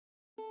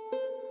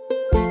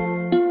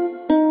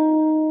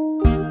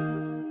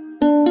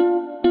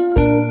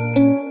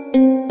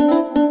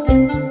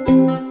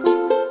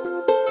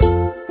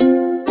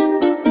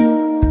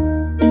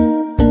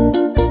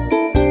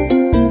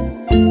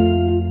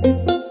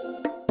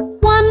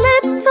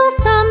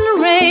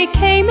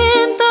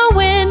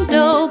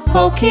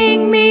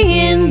poking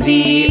me in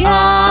the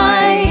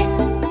eye.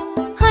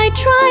 I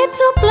tried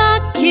to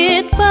block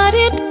it, but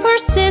it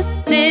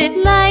persisted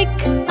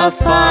like a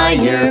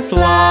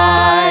firefly.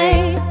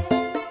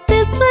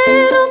 This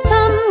little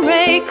sun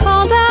ray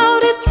called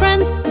out its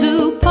friends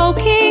to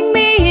poking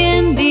me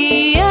in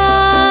the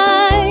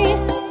eye.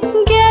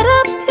 Get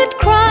up, it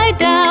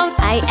cried out.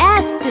 I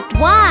asked it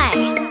why.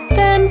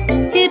 Then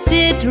it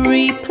did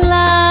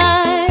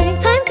reply.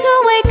 Time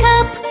to wake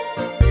up,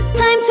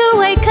 time to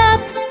wake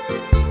up.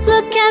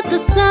 Look at the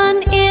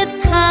sun,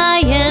 it's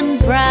high and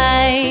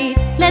bright.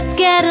 Let's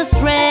get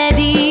us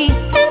ready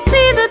and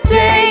see the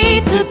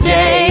day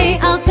today.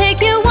 I'll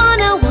take you on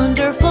a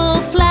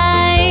wonderful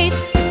flight.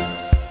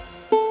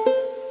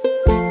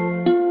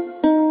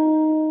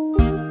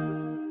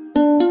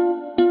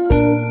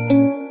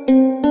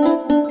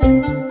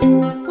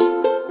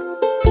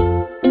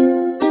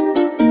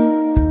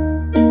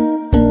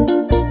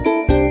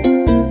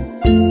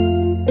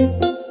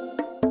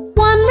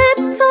 One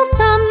little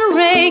sun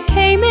ray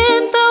came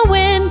in the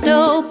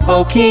window,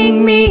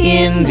 poking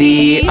me in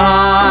the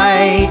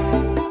eye.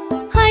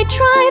 I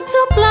tried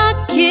to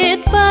block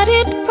it, but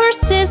it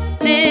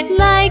persisted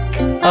like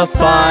a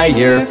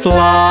firefly.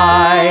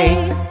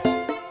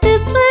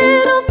 This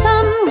little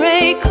sun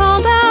ray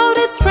called out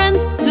its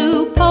friends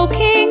to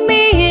poking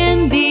me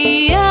in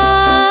the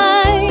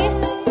eye.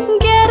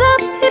 Get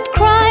up, it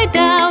cried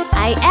out.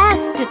 I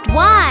asked it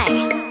why.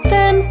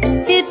 Then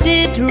it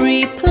did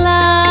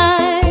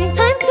reply.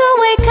 Time to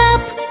wake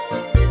up,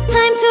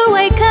 time to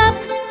wake up.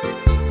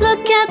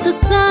 Look at the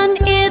sun,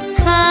 it's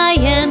high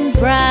and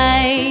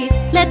bright.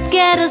 Let's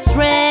get us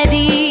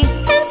ready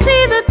and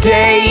see the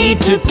day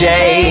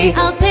today.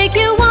 I'll take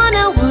you on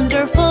a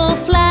wonderful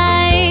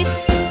flight.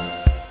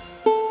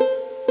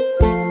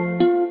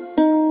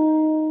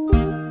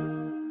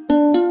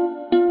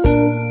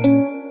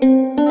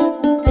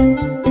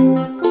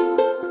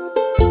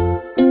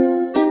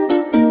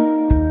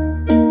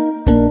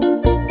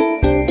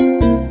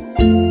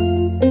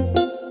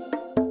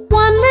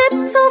 One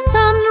little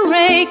sun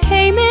ray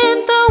came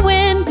in the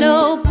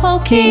window,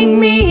 poking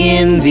me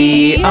in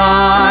the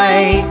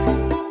eye.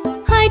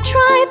 I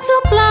tried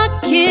to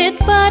block it,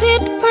 but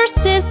it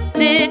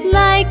persisted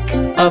like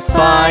a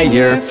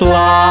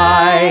firefly.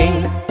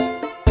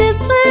 This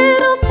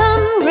little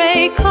sun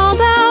ray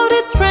called out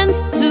its friends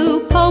to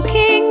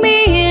poking me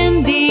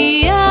in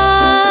the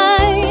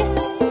eye.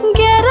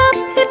 Get up,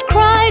 it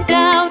cried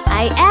out.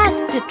 I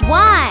asked it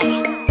why.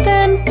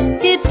 Then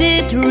it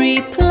did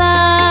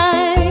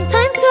reply.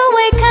 Time to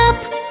wake up,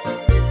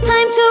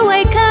 time to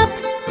wake up.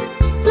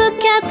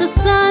 Look at the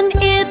sun,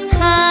 it's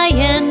high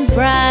and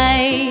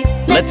bright.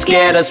 Let's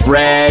get us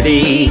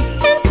ready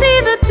and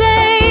see the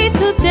day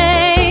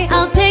today.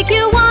 I'll take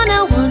you on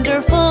a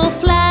wonderful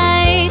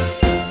flight.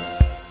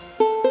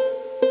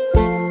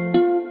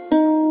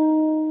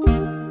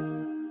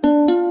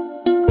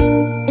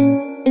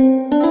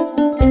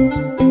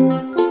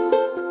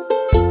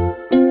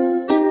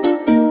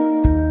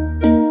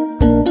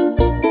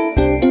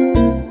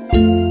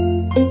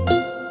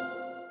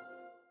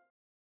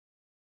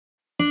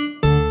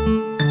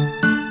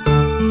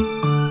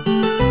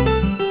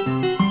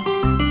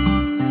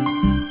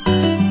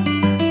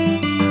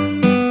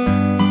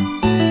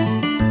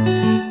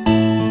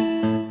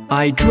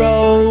 I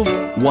drove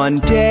one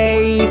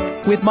day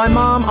with my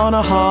mom on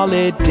a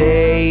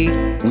holiday.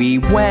 We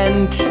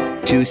went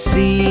to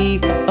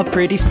see a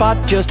pretty spot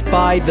just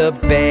by the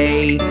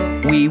bay.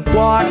 We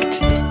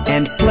walked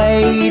and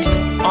played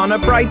on a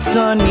bright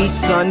sunny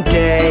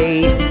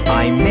Sunday.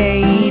 I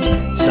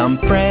made some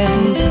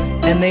friends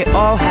and they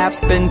all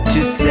happened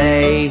to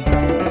say,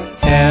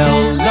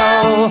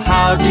 hello,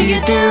 how do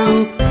you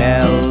do?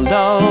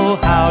 Hello,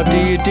 how do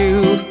you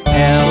do?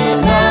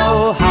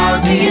 Hello, how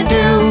do you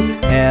do?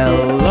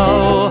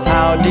 Hello,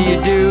 how do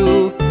you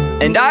do?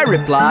 And I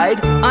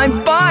replied,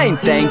 I'm fine,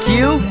 thank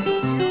you.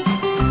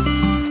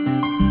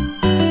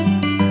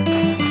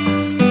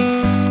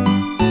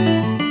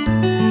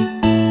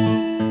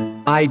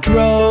 I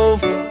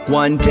drove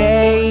one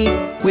day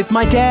with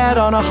my dad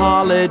on a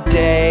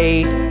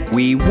holiday.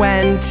 We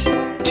went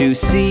to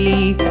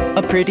see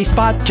a pretty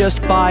spot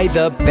just by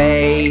the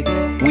bay.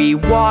 We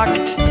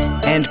walked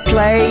and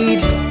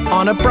played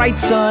on a bright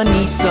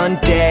sunny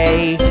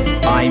Sunday.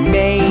 I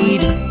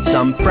made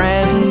some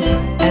friends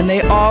and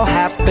they all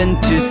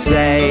happened to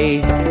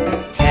say,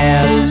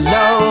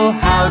 hello,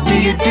 how do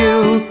you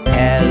do?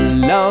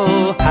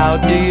 Hello, how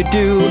do you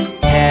do?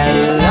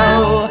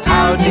 Hello,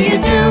 how do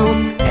you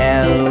do?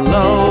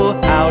 Hello,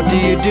 how do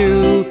you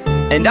do?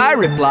 And I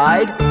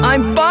replied,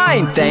 I'm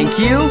fine, thank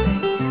you.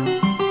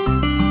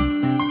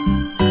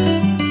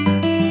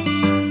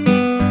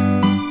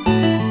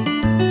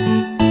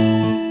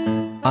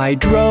 I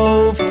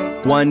drove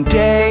one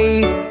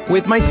day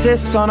with my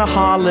sis on a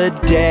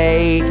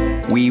holiday.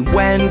 We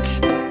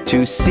went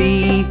to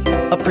see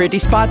a pretty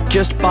spot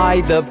just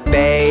by the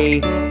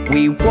bay.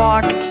 We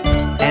walked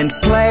and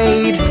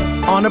played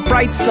on a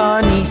bright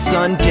sunny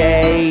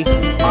Sunday.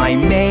 I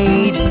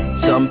made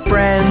some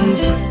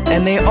friends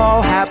and they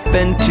all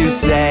happened to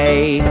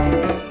say,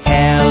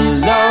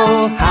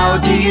 how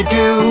do you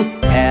do?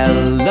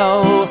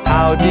 Hello,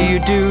 how do you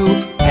do?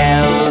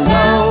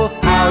 Hello,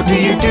 how do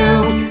you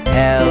do?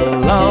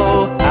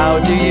 Hello, how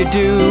do you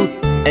do?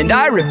 And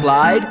I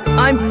replied,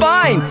 I'm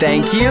fine,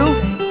 thank you.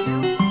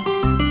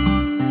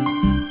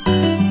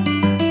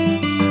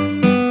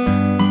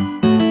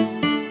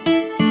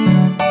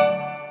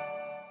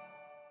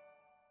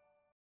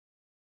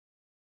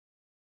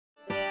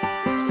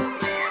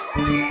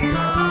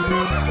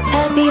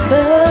 Happy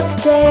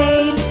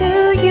birthday to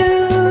you.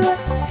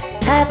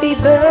 Happy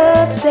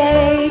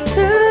birthday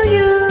to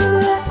you.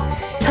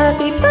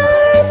 Happy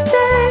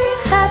birthday,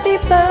 happy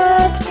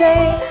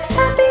birthday,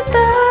 happy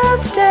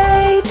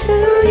birthday to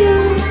you.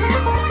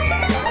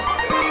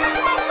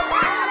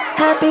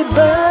 Happy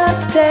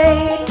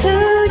birthday to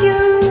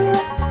you.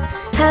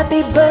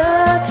 Happy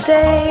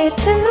birthday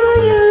to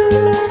you.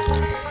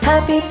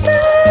 Happy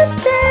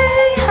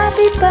birthday,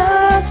 happy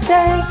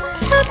birthday,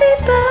 happy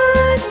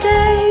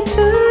birthday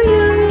to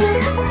you.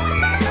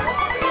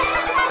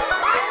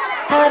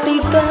 Happy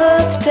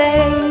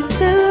birthday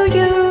to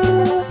you.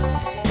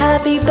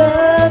 Happy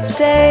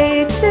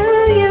birthday to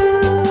you.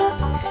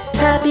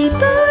 Happy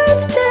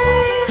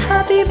birthday,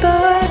 happy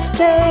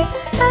birthday,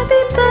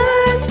 happy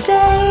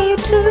birthday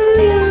to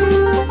you.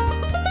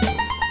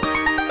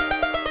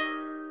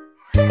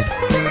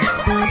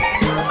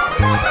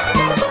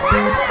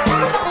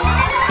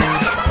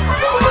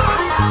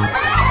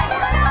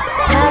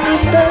 Happy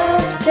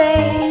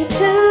birthday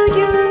to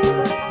you.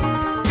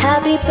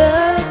 Happy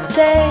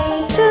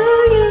birthday to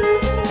you.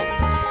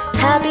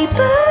 Happy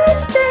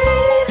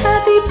birthday,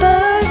 happy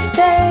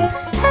birthday,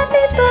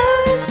 happy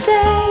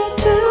birthday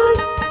to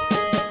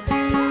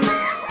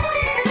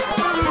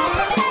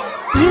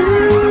you.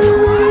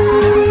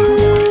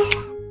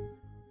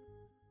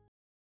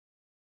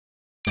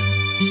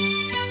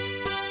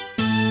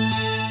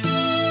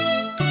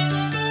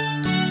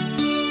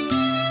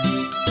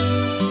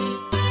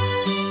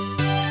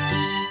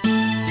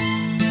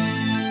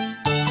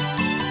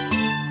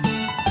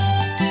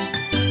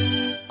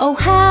 Oh,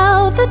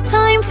 how the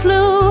time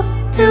flew.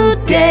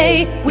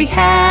 Today we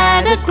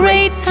had a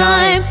great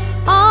time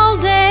all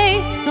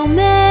day. So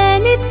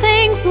many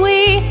things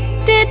we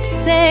did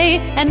say,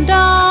 and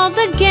all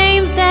the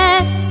games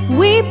that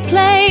we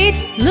played.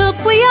 Look,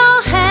 we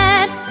all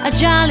had a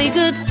jolly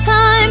good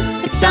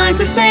time. It's time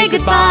to say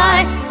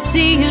goodbye.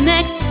 See you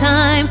next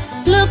time.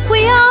 Look,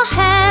 we all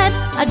had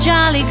a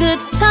jolly good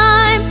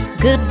time.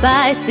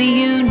 Goodbye,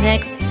 see you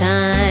next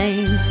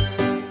time.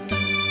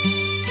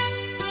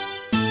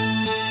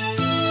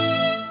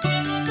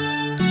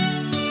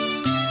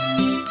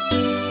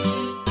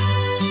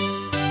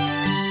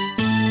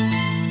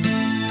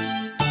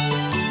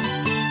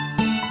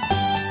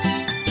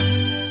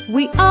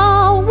 We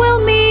all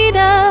will meet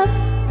up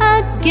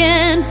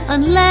again,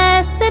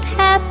 unless it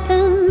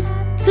happens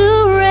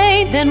to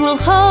rain. Then we'll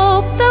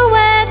hope the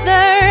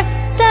weather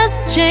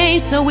does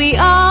change, so we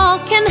all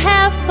can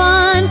have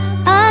fun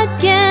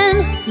again.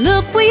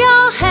 Look, we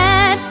all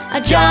had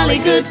a jolly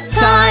good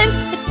time.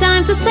 It's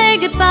time to say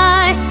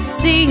goodbye.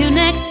 See you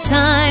next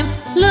time.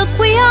 Look,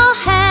 we all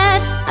had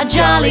a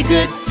jolly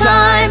good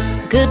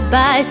time.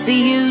 Goodbye,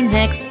 see you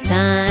next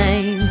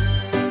time.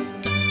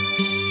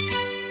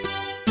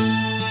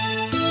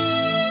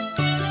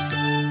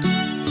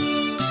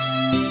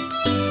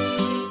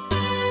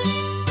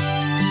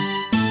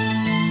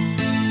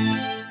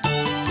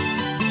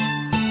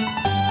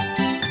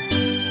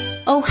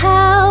 Oh,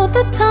 how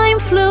the time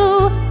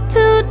flew.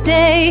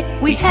 Today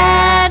we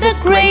had a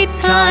great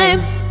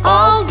time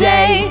all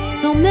day.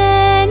 So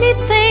many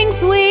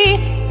things we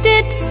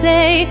did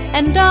say,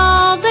 and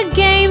all the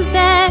games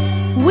that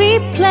we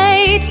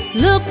played.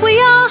 Look,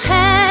 we all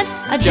had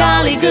a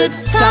jolly good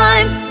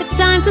time. It's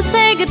time to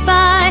say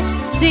goodbye.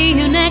 See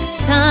you next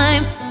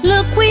time.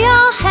 Look, we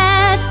all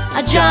had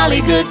a jolly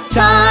good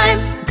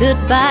time.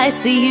 Goodbye,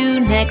 see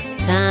you next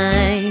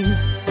time.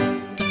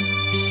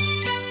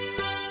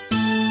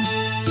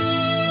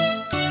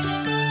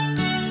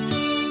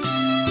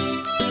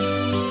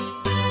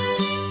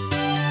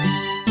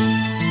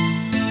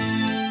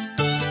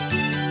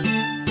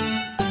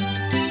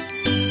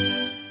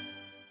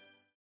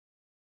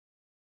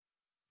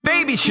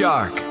 Baby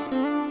shark.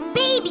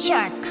 Baby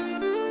shark.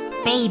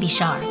 Baby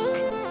shark.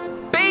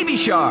 Baby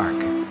shark.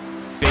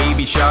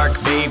 Baby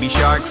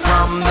shark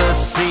from the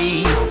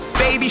sea.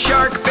 Baby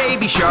shark,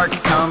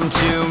 come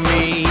to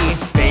me.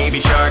 Baby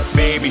shark,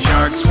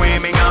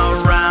 swimming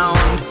around.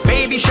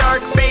 Baby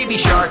shark,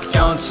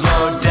 don't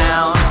slow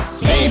down.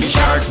 Baby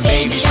shark,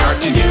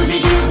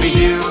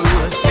 to-dooby-dooby-doo.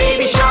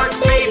 Baby shark,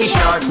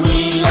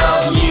 we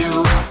love you.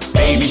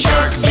 Baby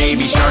shark,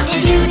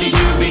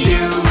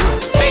 to-dooby-dooby-doo.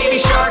 Baby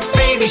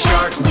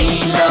shark,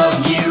 we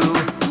love you.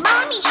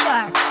 Mommy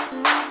shark.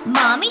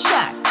 Mommy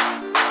shark.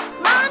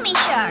 Mommy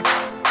shark.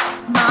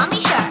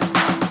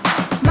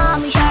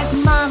 Mommy shark.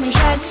 Mommy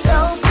shark,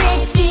 so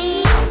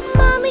pretty.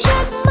 Mommy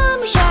shark,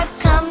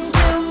 come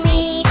to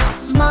me.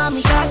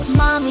 Mommy shark,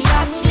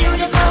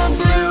 beautiful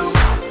blue.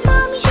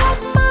 Mommy shark,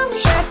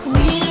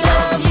 we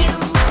love you.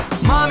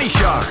 Mommy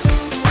shark.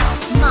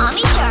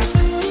 Mommy shark.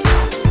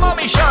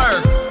 Mommy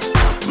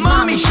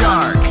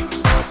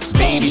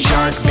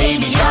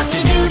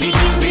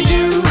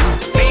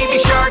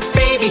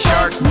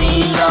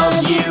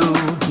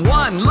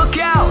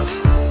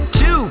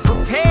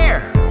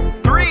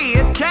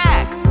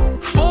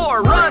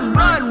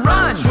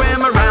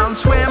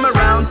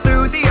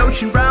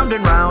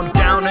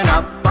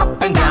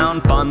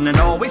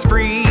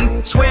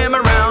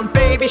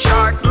baby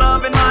shark,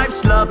 loving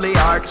life's lovely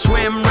arc.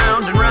 Swim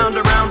round and round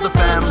around the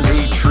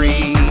family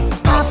tree.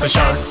 Papa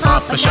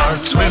shark,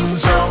 swim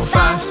so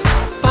fast.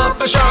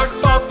 Papa shark,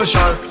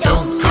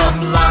 don't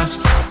come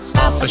last.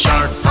 Papa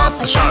shark,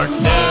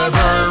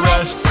 never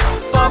rest.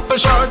 Papa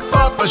shark,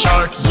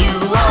 you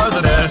are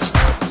the best.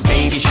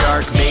 Baby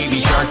shark,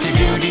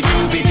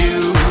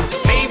 do-do-do-be-doo.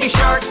 Baby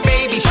shark,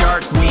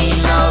 we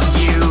love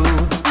you.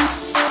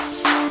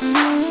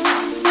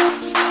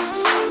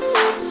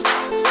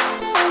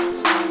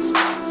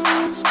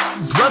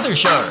 Brother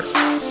shark.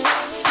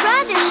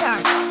 Brother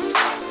shark.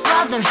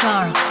 Brother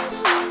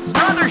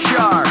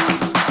shark.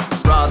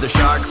 Brother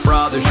shark.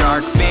 Brother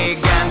shark, big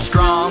and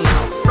strong.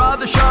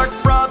 Brother shark,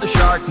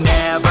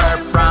 never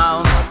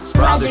frowns.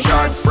 Brother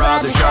shark,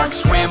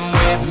 swim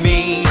with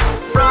me.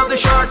 Brother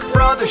shark,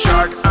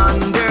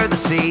 under the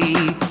sea.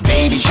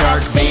 Baby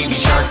shark,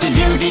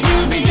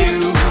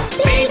 do-do-do-be-doo.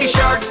 Baby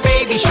shark,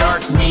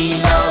 we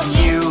love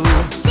you.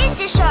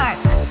 Sister shark.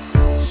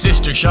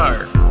 Sister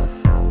shark.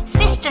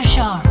 Sister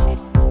shark.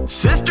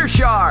 Sister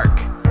shark.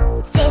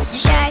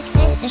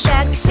 Sister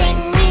shark,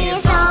 sing me a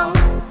song.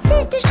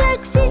 Sister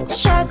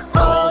shark,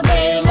 all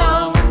day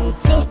long.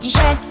 Sister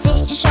shark,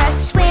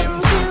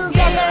 swim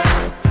together.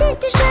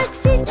 Sister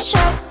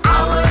shark,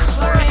 ours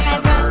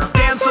forever.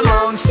 Dance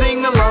along,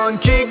 sing along,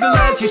 jiggle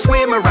as you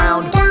swim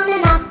around. Down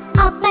and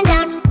up and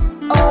down,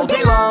 All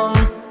day long,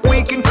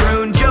 we can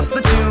croon just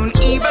the tune,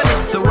 even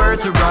if the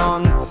words are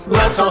wrong.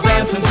 Let's all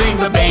dance and sing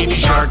the baby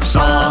shark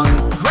song.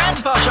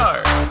 Grandpa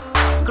shark.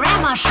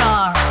 Grandma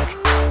shark.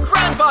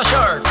 Grandpa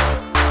shark.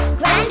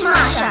 Grandma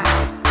shark.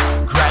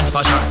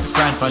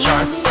 Grandpa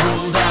shark,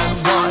 old and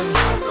wise.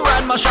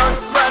 Grandma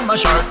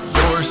shark,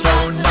 you're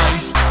so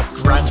nice.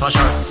 Grandpa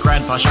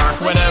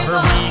shark, whenever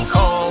we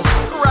call.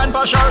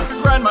 Grandma shark,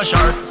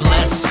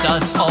 bless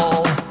us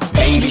all.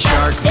 Baby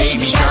shark,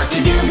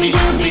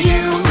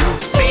 do-do-do-be-doo.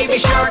 Baby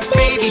shark,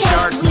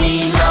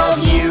 we love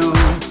you.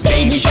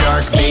 Baby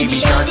shark,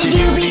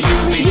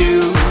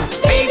 do-do-do-be-doo.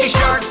 Baby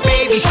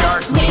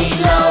shark, we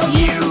love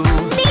you.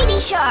 Baby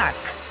shark.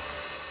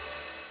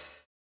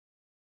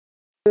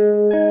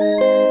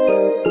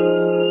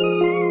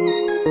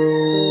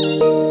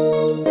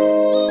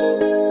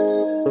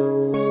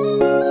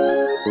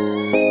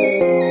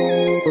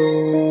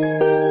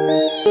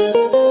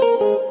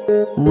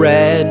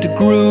 Red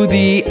grew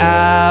the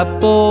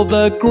apple,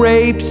 the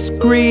grapes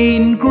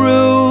green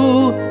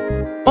grew.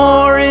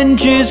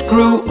 Oranges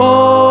grew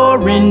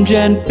orange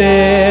and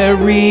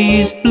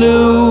berries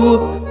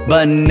blue.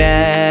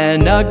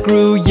 Banana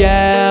grew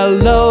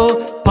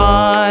yellow,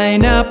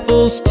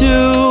 pineapples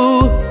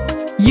too.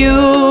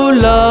 You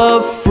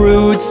love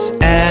fruits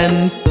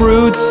and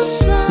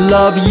fruits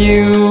love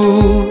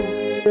you.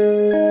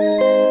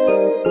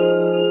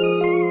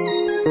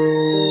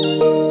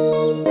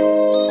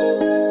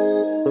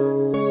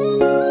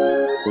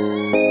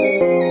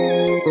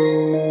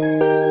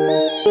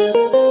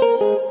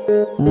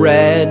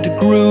 Red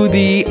grew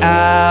the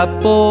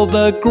apple,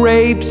 the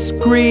grapes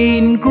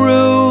green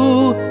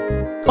grew.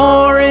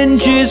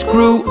 Oranges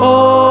grew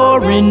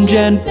orange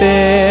and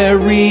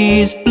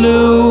berries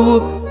blue.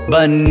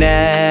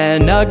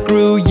 Banana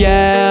grew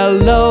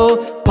yellow,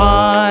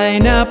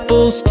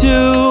 pineapples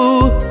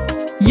too.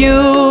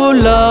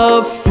 You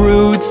love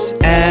fruits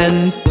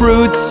and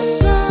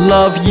fruits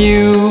love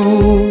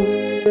you.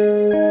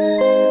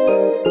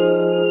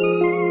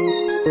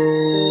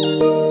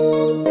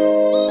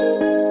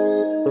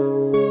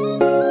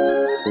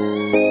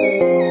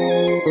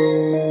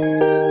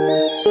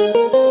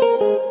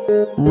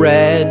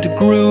 Red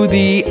grew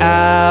the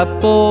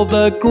apple,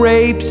 the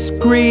grapes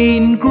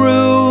green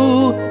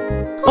grew.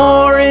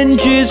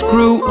 Oranges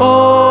grew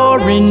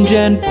orange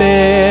and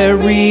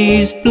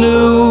berries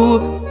blue.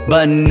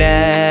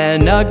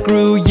 Banana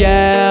grew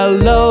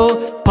yellow,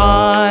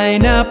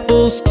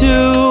 pineapples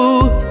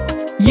too.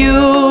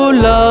 You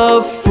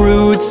love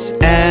fruits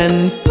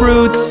and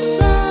fruits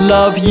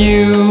love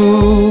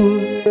you.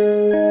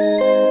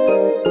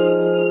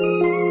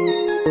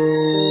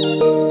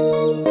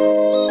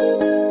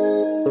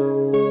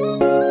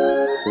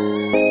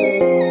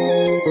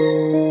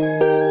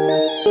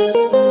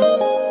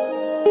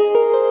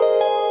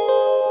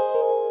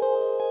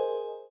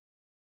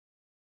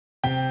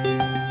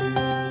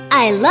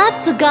 I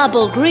love to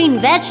gobble green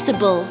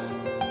vegetables.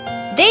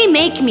 They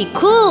make me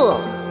cool.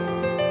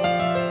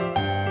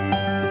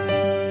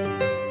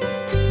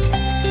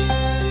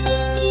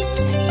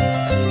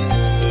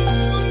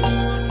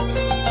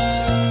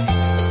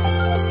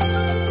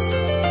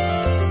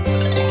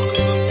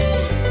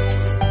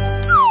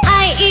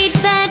 I eat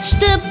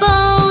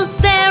vegetables,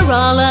 they're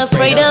all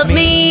afraid of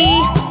me.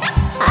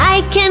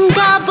 I can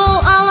gobble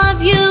all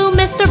of you,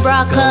 Mr.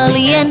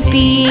 Broccoli and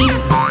Pea.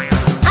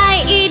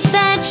 I eat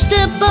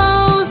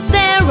vegetables,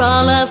 they're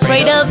all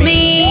afraid of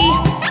me.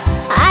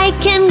 I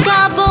can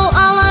gobble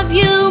all of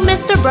you,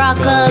 Mr.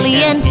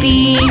 Broccoli and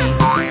Pea.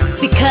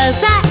 Because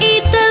I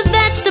eat the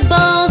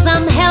vegetables,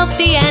 I'm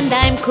healthy and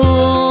I'm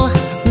cool.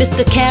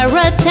 Mr.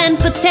 Carrot and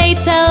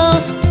Potato,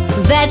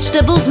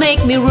 vegetables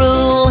make me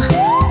rule.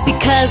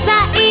 Because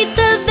I eat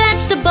the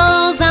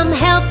vegetables, I'm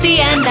healthy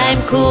and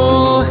I'm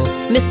cool.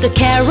 Mr.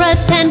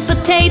 Carrot and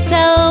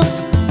Potato,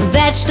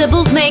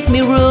 vegetables make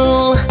me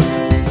rule.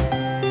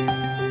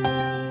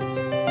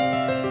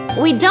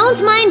 We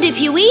don't mind if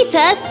you eat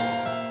us.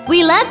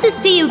 We love to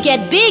see you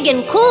get big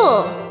and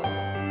cool.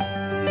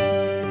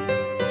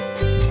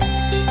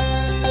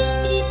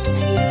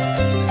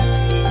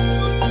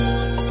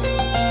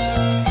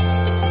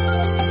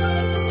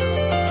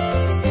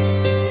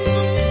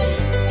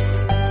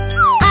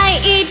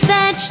 I eat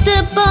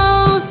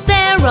vegetables,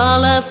 they're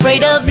all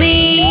afraid of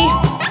me.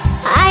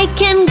 I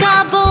can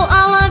gobble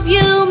all of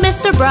you,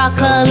 Mr.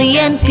 Broccoli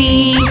and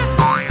Pea.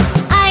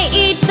 I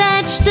eat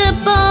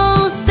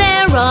vegetables,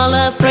 they're all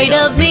afraid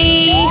of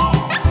me.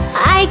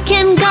 I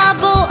can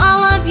gobble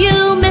all of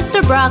you,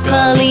 Mr.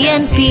 Broccoli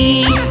and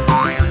Pea.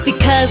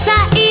 Because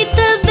I eat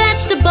the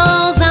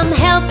vegetables, I'm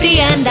healthy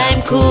and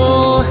I'm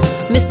cool.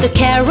 Mr.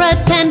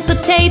 Carrot and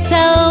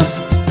Potato,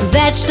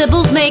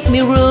 vegetables make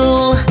me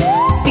rule.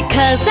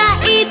 Because I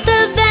eat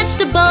the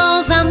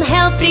vegetables, I'm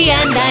healthy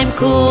and I'm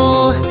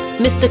cool.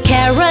 Mr.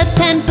 Carrot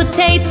and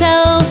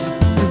Potato,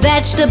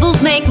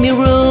 vegetables make me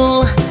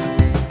rule.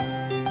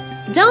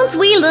 Don't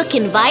we look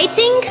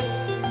inviting?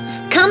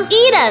 Come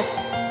eat us!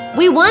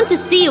 We want to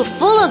see you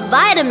full of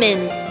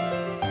vitamins.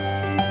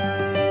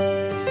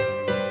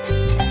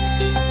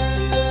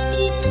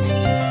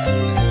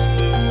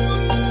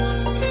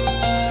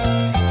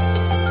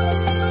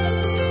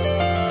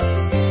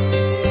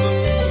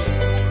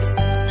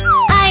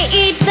 I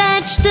eat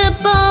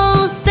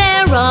vegetables,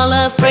 they're all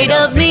afraid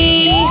of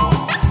me.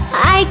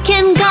 I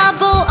can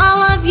gobble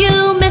all of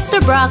you, Mr.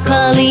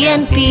 Broccoli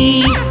and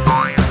Pea.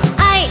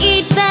 I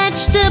eat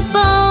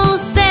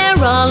vegetables,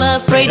 they're all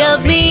afraid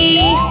of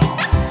me.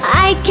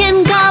 I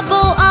can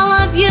gobble all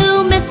of you,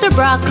 Mr.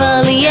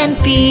 Broccoli and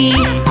Pea.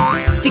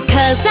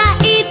 Because I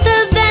eat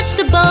the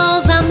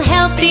vegetables, I'm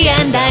healthy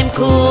and I'm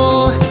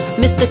cool.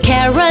 Mr.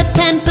 Carrot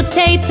and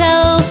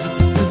Potato,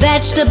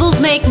 vegetables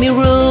make me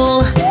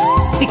rule.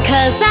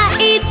 Because I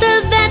eat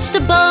the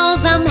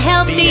vegetables, I'm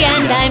healthy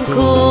and I'm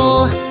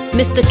cool.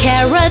 Mr.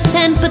 Carrot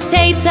and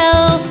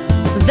Potato,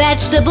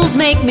 vegetables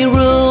make me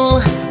rule.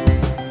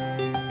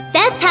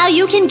 That's how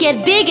you can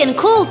get big and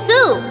cool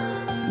too,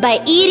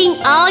 by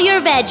eating all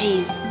your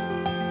veggies.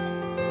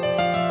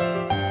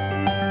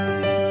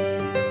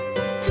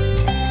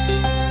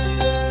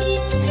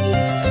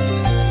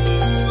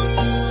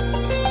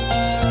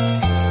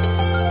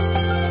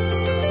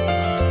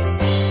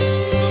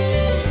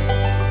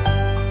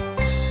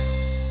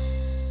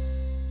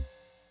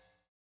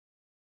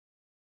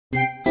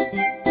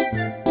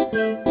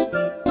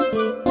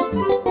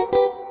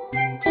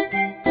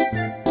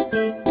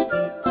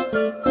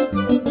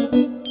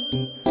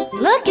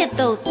 Look at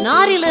those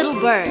naughty little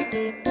birds.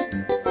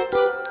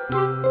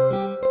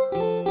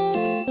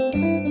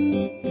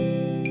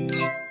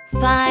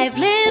 Five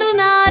little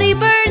naughty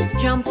birds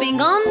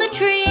jumping on the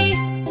tree.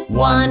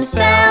 One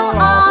fell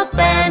off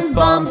and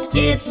bumped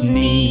its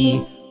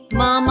knee.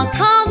 Mama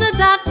called the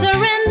doctor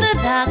and the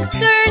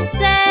doctor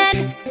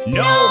said,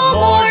 "No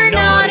more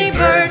naughty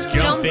birds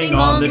jumping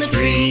on the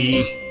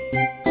tree."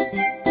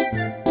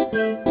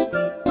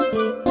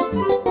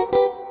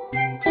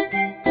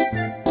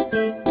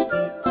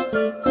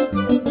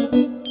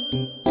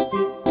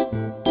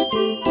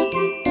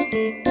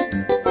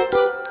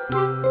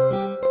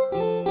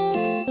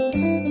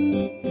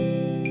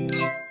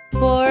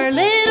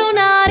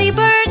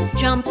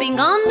 Jumping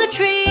on the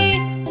tree.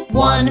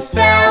 One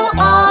fell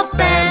off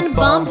and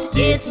bumped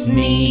its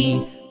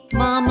knee.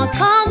 Mama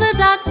called the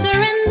doctor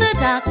and the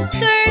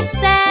doctor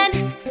said,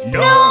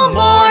 "No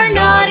more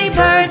naughty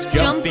birds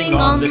jumping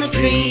on the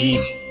tree."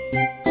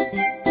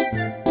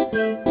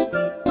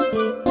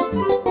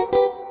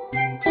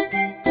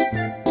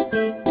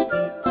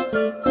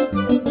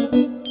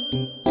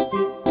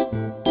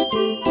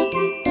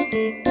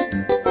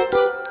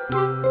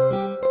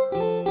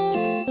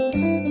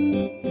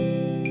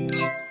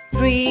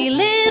 Three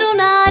little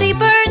naughty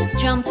birds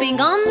jumping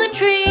on the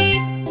tree.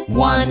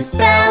 One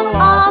fell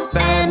off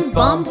and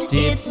bumped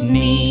its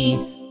knee.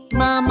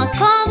 Mama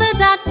called the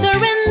doctor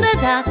and the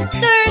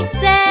doctor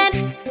said,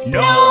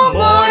 "No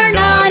more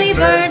naughty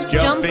birds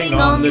jumping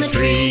on the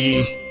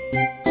tree."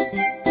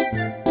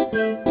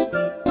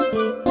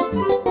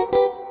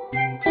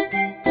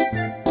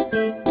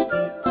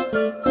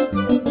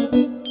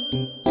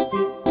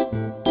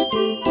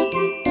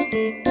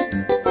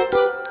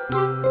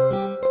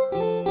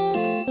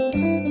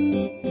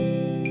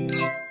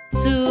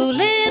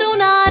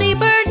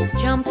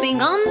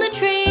 Jumping on the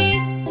tree.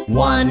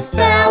 One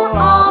fell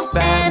off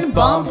and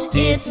bumped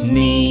its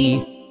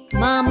knee.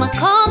 Mama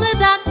called the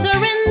doctor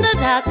and the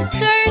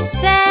doctor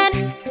said,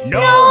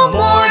 "No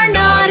more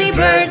naughty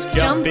birds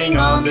jumping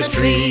on the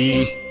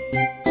tree."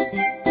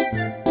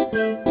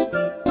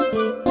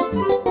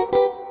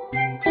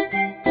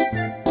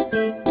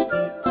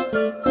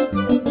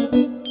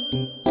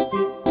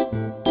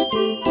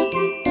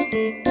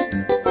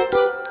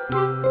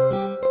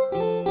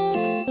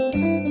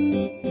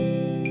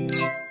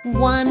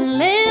 One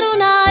little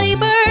naughty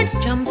bird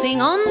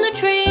jumping on the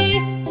tree.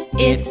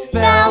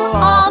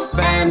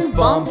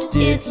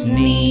 bumped its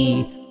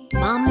knee.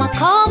 Mama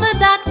called the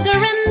doctor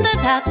and the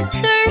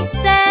doctor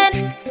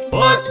said,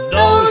 Put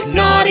those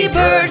naughty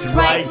birds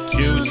right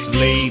to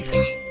sleep.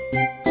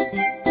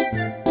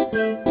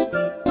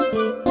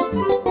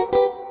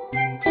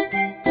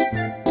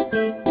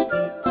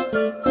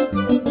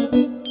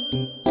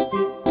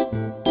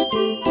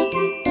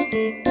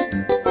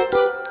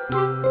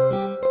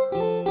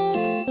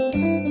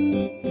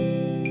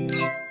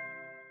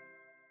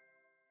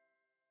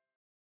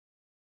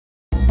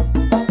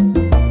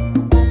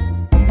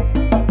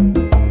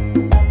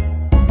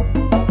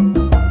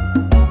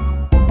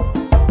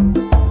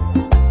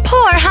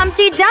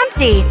 Humpty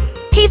Dumpty,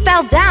 he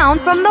fell down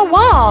from the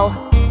wall.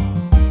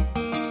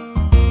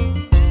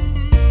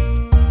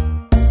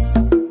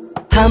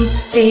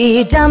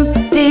 Humpty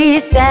Dumpty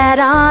sat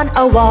on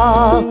a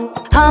wall.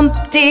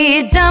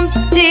 Humpty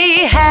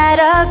Dumpty had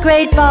a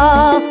great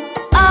fall.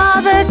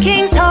 All the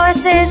king's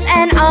horses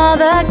and all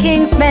the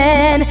king's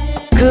men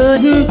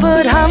couldn't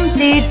put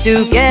Humpty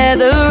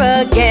together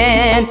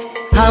again.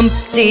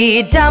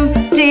 Humpty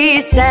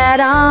Dumpty sat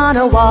on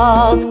a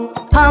wall.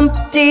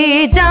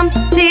 Humpty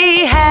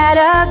Dumpty had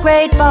a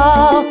great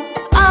fall.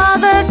 All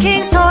the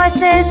king's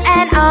horses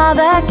and all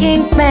the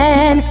king's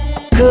men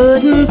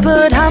couldn't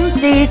put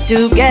Humpty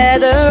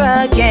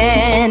together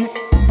again.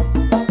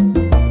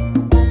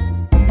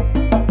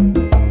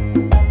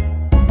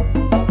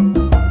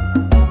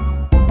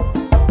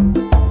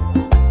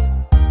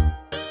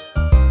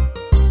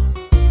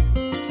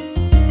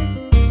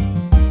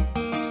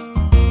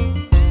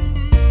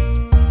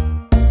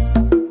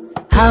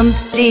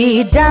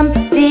 Humpty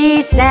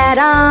Dumpty sat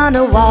on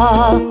a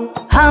wall.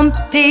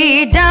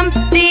 Humpty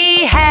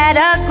Dumpty had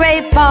a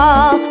great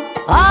fall.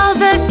 All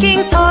the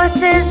king's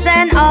horses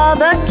and all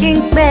the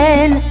king's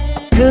men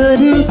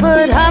couldn't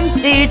put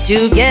Humpty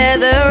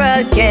together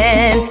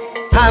again.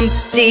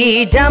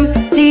 Humpty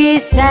Dumpty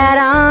sat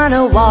on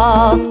a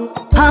wall.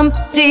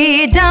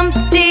 Humpty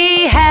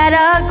Dumpty had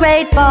a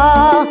great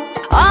fall.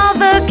 All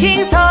the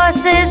king's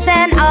horses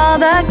and all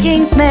the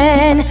king's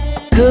men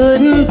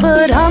couldn't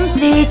put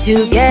Humpty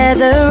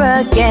together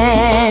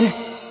again.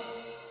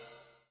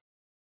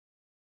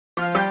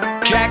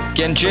 Jack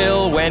and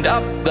Jill went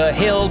up the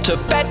hill to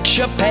fetch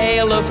a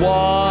pail of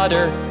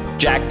water.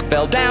 Jack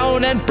fell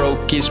down and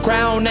broke his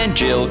crown, and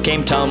Jill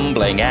came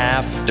tumbling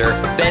after.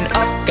 Then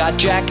up got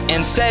Jack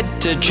and said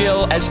to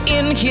Jill, as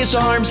in his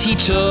arms he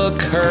took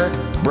her,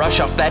 brush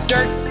off that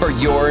dirt, for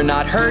you're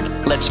not hurt.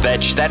 Let's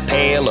fetch that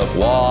pail of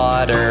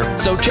water.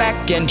 So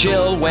Jack and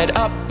Jill went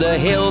up the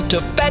hill to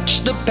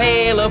fetch the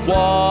pail of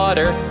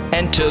water,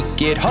 and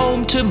took it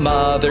home to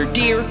Mother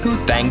dear,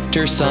 who thanked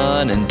her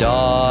son and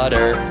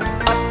daughter.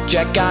 Up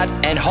Jack got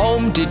and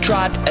home did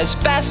trot as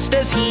fast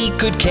as he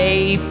could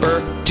caper,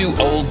 to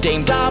old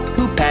Dame Dob,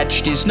 who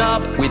patched his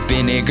knob with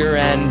vinegar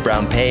and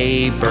brown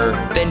paper.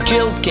 Then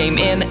Jill came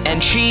in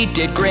and she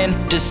did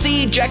grin to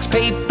see Jack's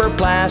paper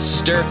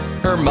plaster.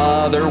 Her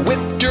mother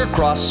whipped her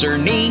across her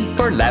knee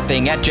for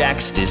laughing at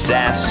Jack's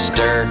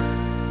disaster.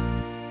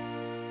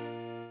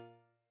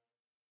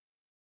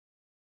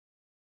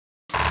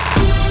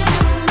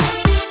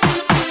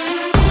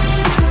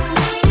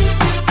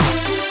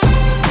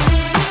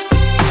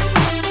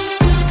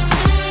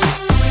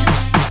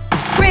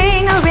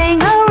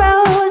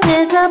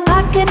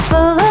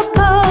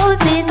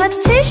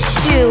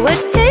 A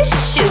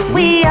tissue,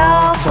 we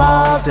all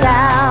fall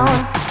down.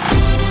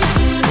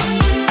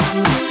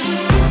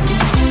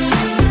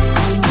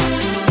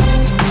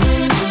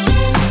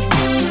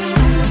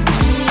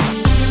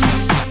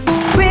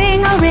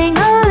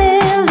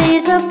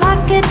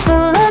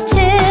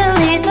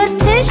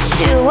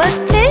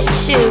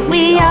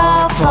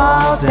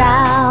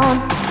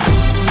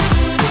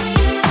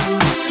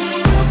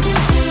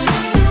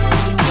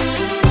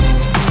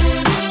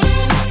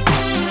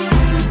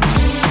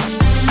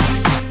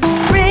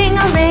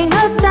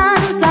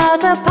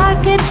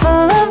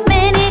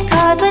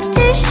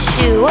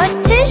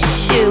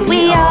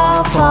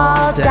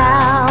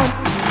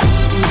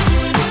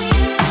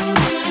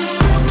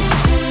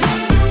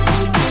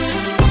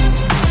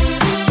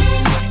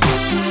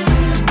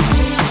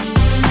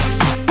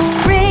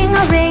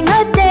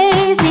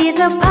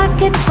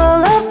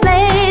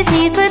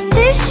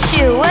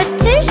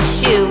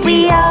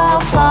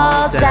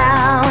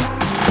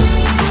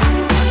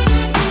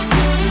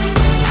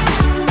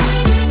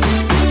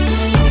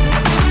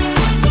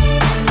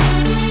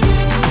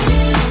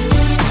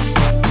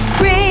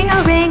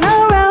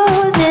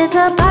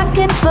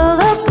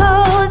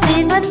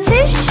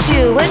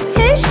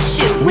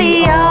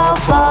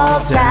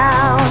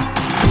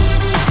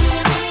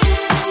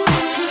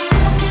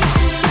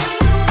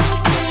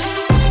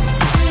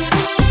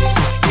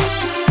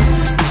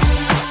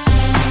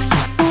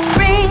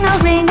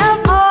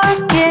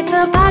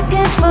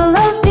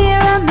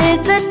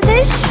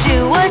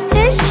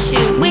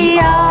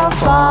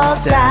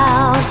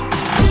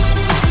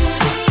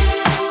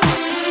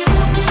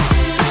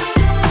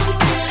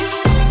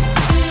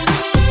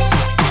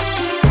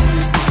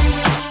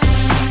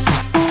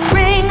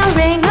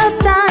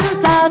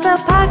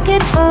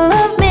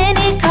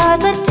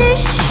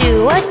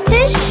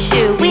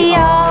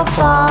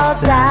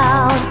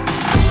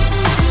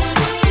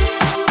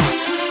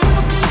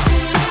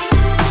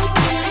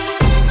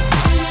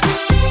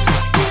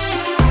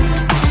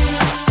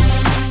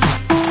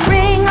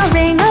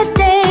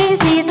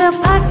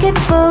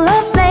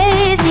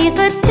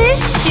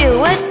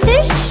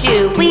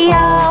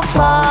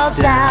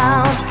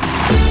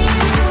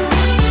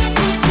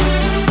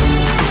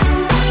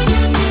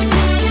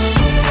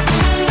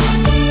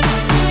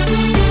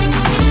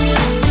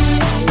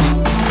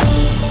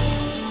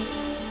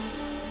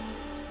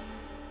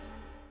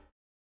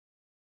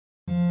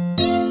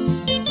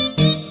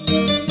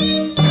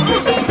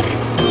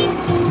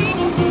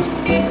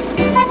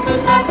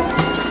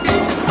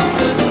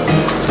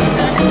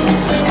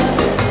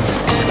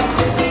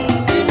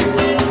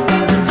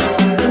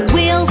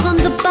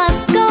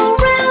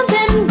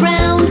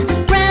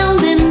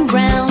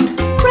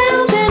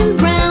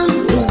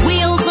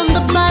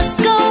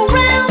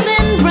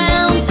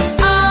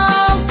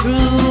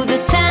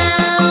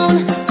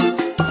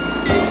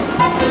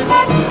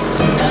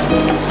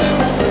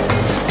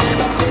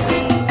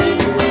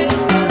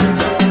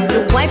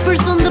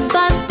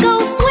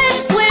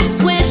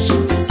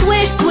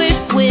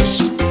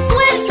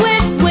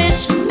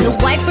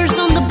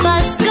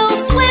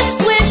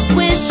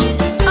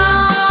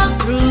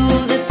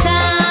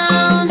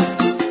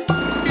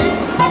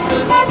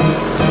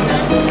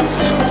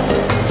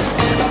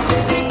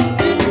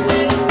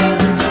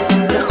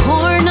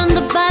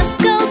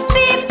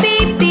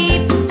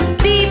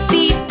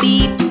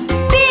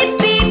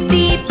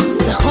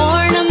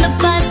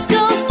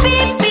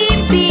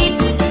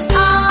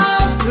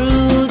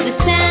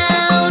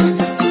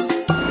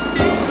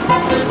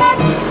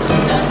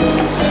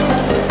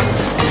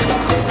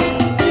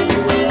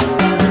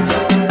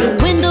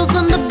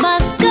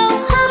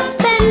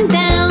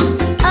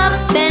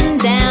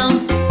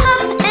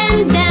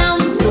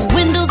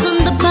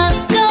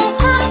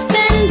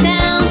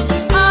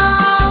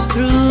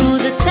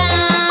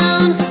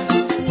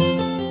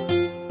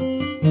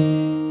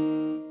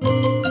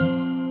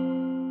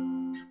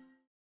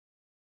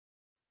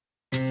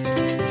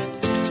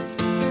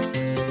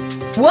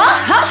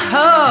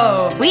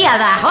 Whoa-ho-ho! We are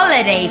the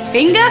Holiday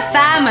Finger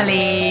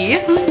family.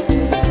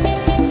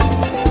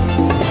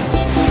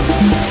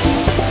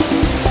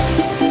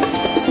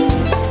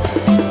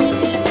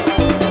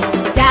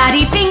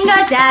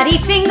 Daddy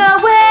Finger,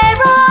 where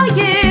are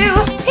you?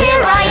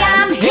 Here I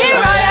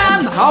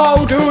am,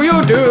 how do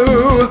you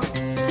do?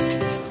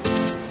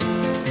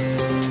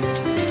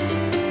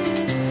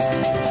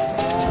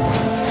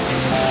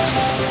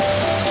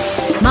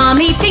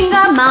 Mommy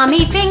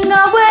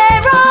Finger,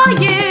 where are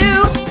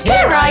you?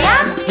 Here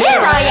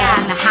I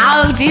am,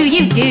 how do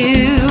you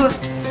do?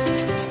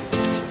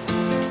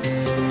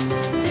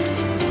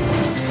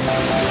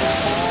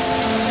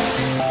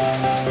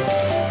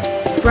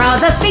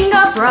 Brother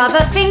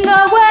Finger,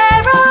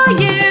 where are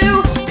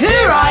you?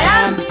 Here I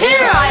am,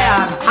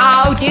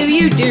 how do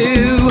you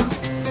do?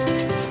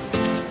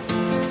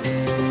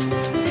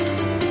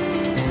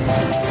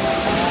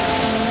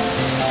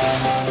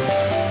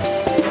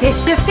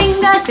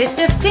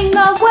 Sister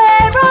Finger,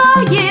 where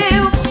are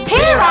you?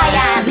 Here I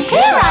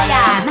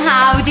am,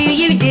 how do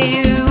you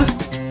do?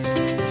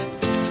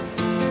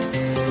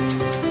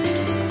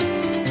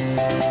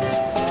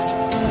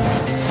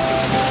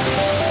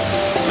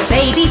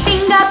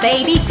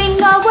 Baby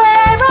Finger,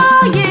 where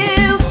are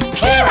you?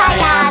 Here I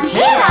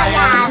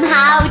am,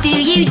 how do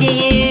you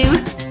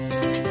do?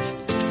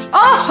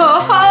 Oh ho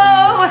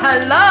ho,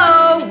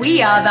 hello,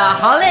 we are the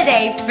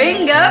Holiday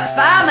Finger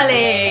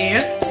family.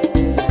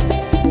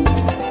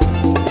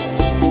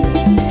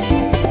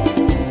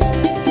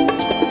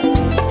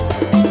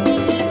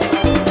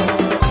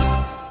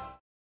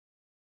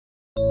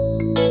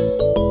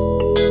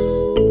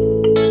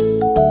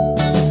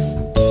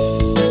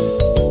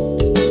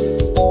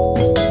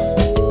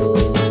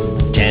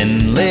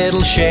 10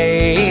 little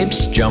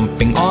shapes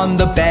jumping on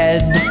the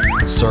bed.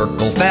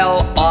 Circle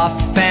fell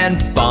off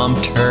and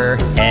bumped her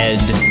head.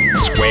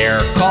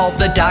 Square called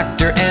the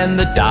doctor and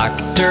the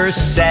doctor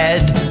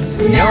said,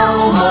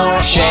 "No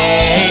more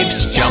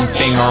shapes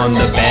jumping on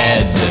the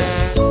bed."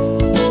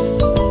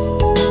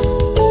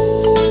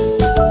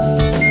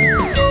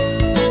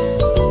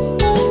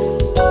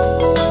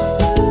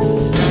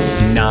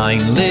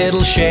 Nine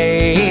little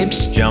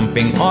shapes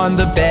jumping on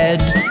the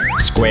bed.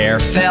 Square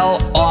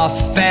fell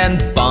off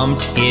and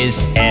bumped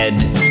his head.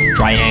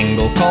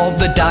 Triangle called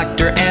the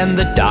doctor and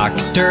the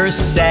doctor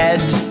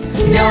said,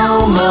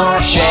 "No more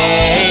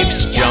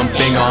shapes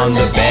jumping on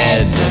the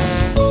bed."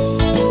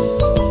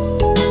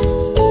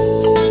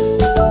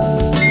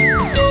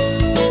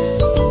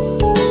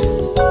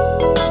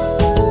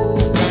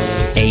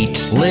 Eight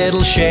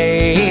little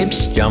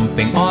shapes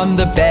jumping on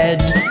the bed.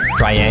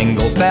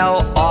 Triangle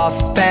fell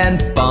off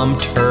and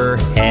bumped her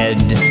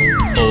head.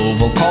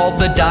 Oval called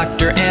the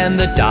doctor and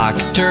the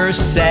doctor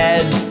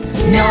said,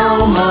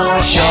 "No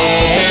more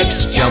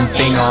shapes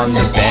jumping on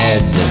the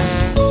bed."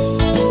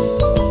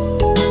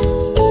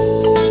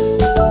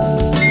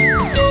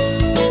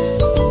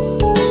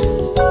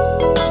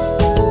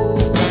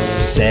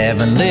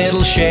 Seven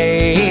little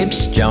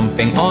shapes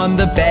jumping on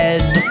the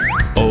bed.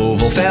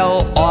 Oval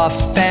fell off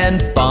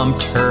and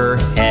bumped her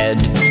head.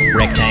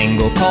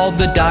 Rectangle called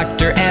the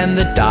doctor and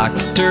the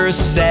doctor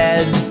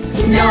said,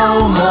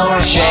 "No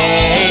more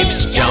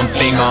shapes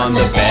jumping on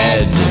the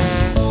bed."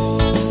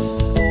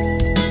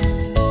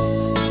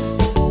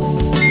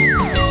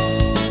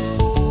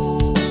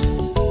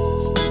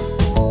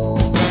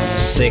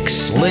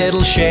 Six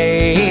little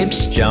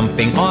shapes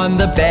jumping on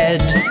the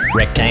bed.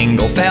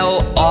 Rectangle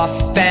fell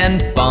off and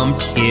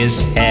bumped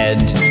his head.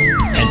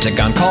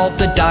 Pentagon called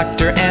the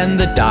doctor and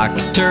the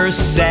doctor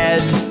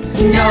said,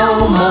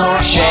 "No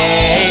more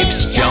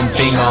shapes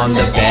jumping on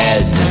the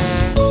bed."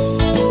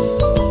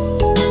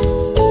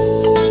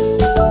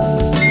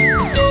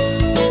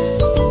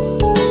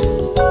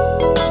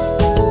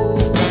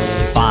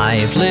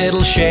 Five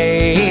little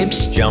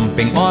shapes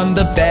jumping on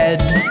the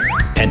bed.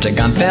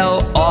 Pentagon fell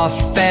off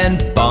and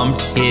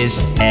bumped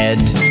his head.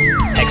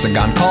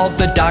 Hexagon called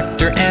the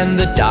doctor and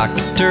the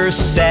doctor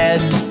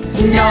said,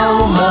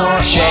 "No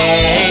more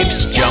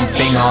shapes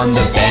jumping on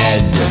the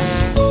bed."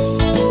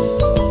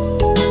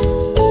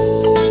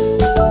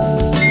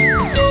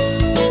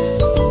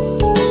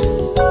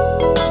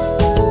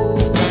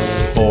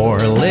 Four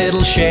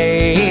little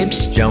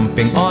shapes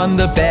jumping on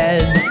the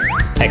bed.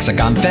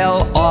 Hexagon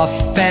fell off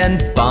and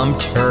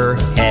bumped her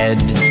head.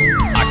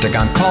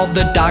 Octagon called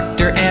the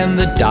doctor and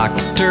the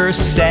doctor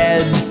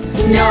said,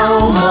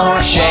 "No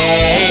more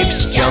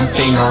shapes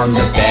jumping on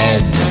the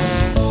bed."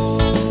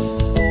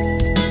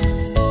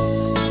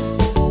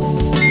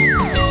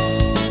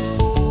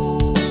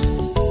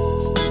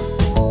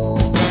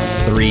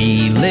 Three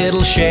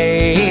little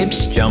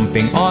shapes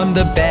jumping on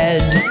the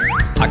bed.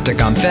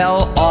 Octagon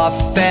fell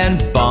off and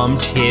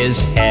bumped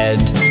his head.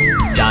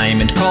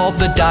 Diamond called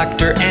the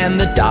doctor and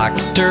the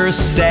doctor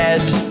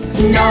said,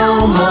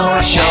 "No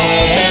more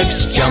shapes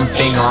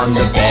jumping on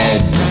the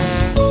bed."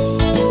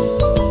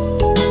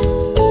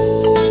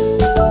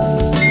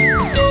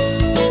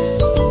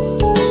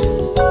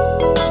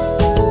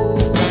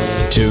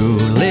 Two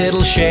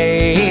little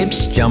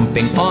shapes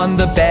jumping on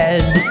the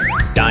bed.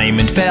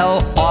 Diamond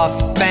fell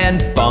off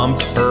and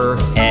bumped her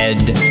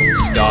head.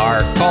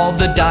 Star called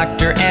the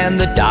doctor and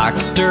the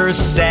doctor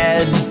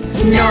said,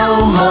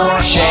 "No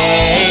more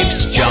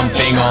shapes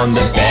jumping on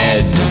the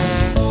bed."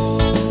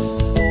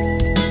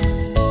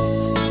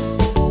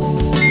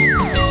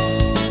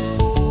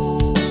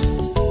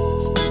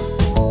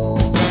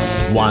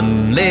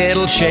 One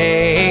little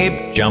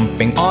shape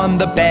jumping on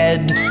the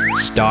bed.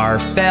 Star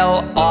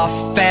fell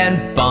off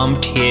and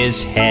bumped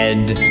his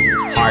head.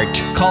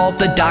 Heart called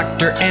the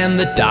doctor and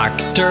the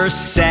doctor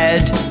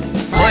said,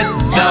 "Put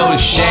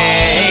those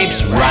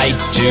shapes right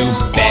to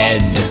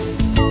bed."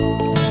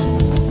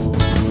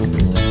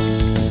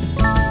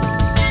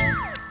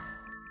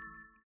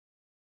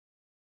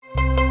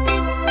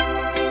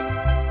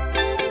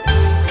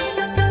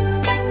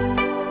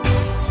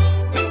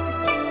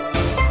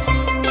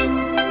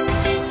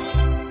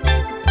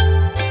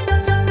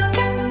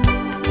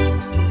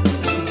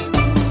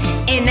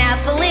 An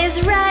apple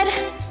is red,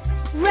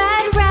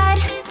 red, red.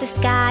 The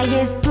sky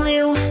is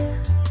blue,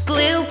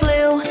 blue,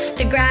 blue.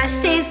 The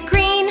grass is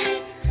green,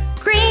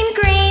 green,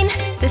 green.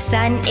 The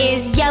sun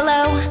is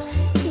yellow,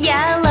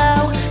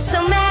 yellow. So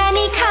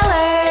many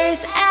colors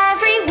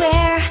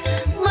everywhere.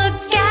 Look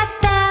at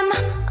them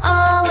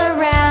all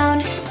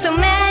around. So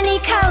many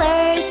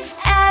colors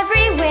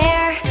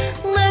everywhere.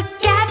 Look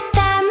at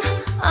them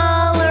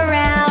all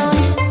around.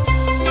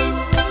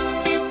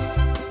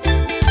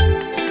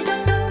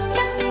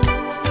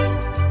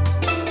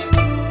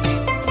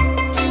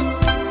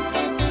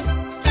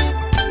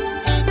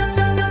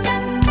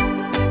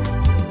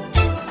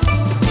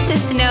 The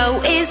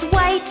snow is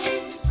white,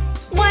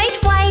 white,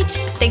 white.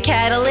 The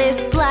kettle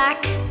is black,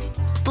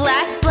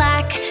 black,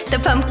 black. The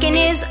pumpkin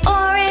is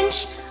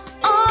orange,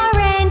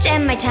 orange.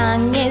 And my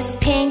tongue is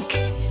pink,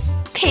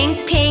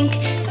 pink, pink.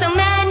 So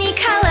many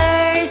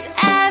colors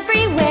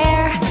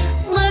everywhere.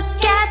 Look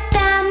at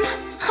them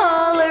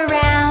all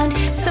around.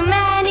 So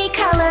many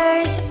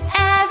colors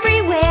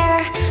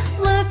everywhere.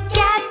 Look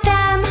at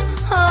them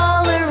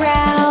all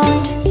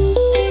around.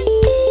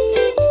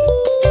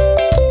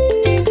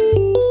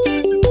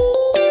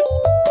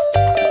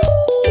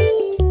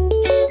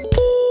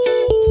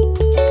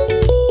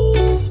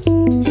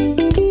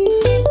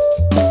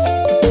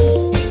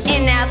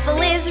 An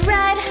apple is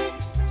red,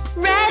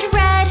 red,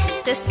 red.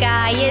 The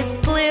sky is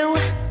blue,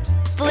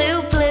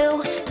 blue,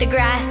 blue. The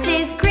grass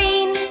is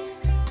green,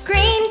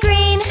 green,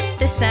 green.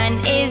 The sun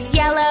is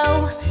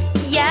yellow,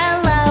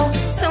 yellow.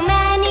 So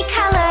many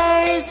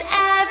colors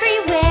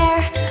everywhere.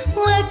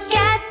 Look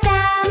at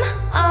them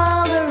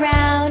all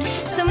around.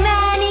 So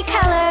many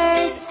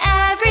colors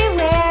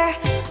everywhere.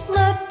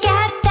 Look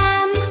at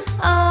them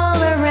all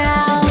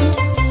around.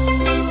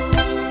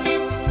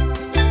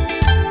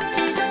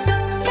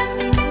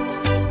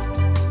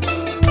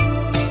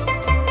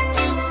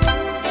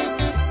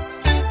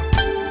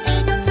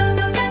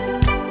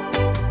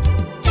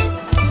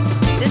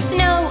 The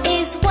snow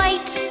is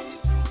white,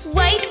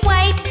 white,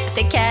 white.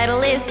 The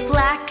kettle is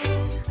black,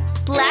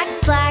 black,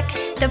 black.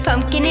 The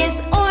pumpkin is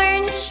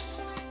orange,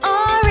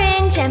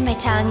 orange. And my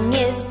tongue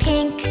is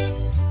pink,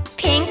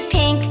 pink,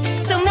 pink.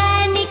 So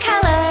many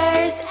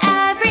colors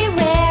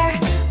everywhere.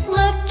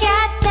 Look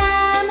at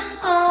them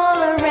all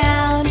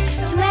around.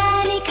 So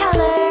many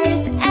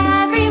colors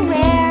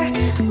everywhere.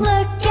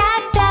 Look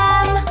at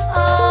them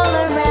all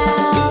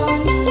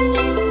around.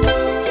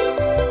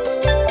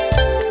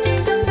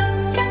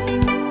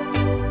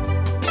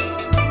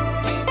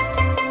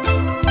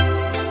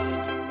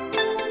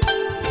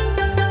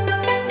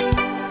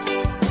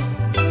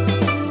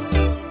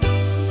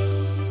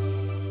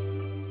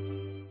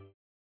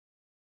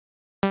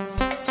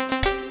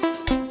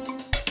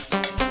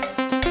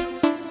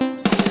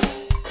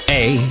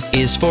 A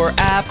is for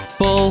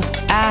apple,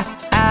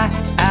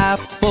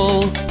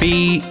 apple.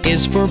 B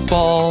is for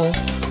ball,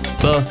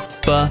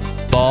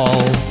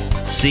 ball.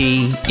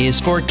 C is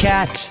for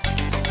cat,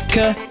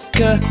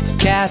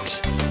 cat.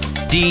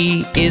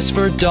 D is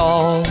for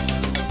doll,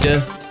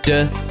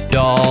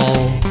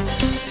 doll.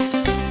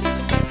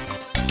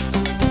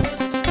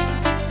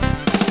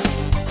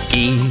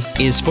 E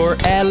is for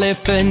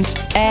elephant,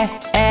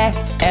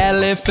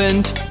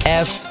 elephant.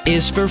 F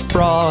is for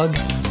frog,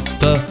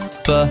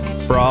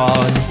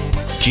 frog.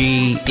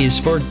 G is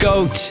for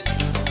goat,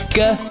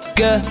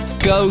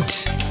 goat.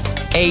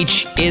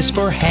 H is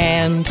for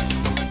hand,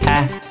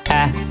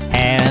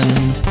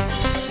 hand.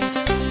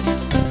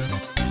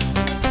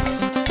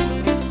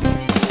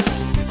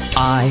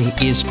 I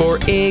is for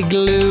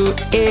igloo,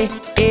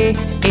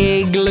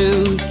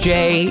 igloo.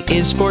 J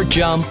is for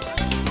jump,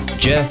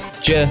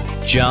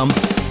 jump.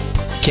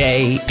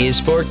 K is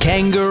for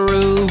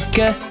kangaroo,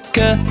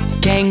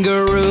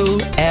 kangaroo.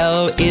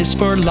 L is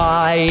for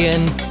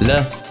lion,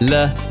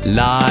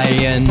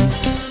 lion.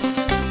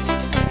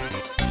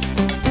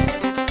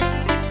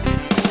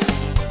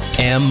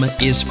 M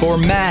is for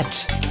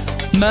mat,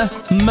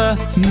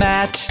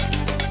 mat.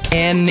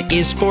 N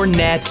is for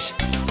net,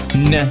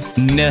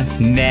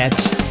 net.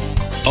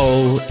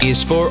 O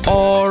is for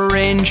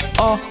orange,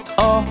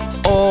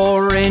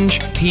 orange.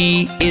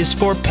 P is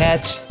for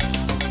pet,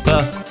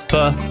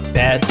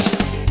 alphabet.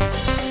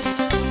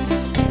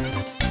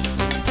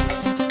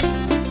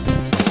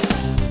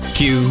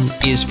 Q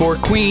is for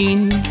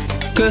queen,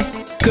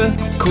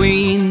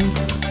 queen.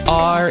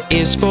 R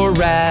is for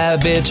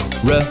rabbit,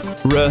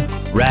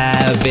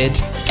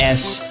 rabbit.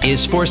 S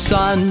is for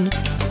sun,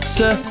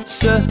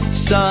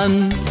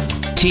 sun.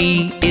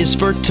 T is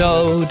for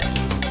toad,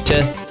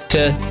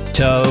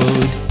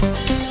 toad.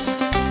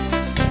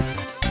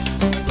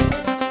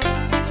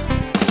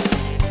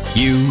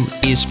 U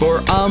is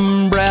for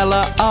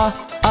umbrella,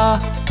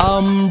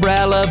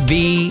 umbrella.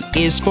 V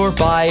is for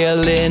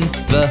violin,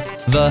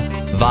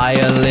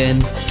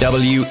 violin.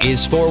 W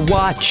is for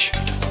watch,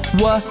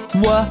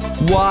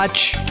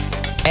 watch.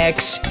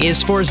 X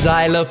is for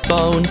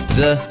xylophone,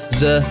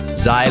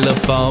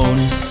 xylophone.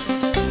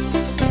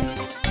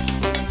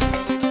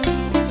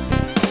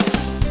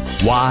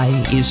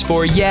 Y is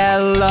for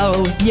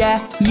yellow,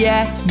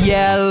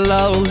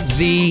 yellow.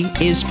 Z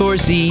is for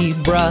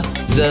zebra,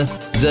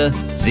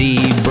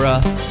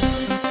 zebra.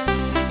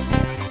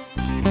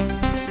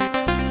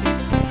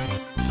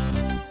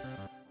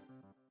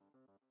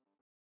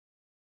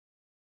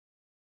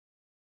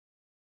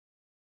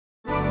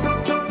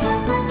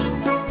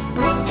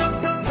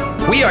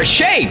 We are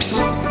shapes!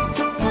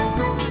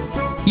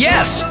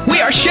 Yes, we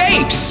are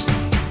shapes!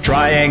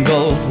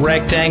 Triangle,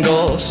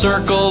 rectangle,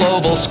 circle,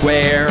 oval,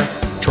 square.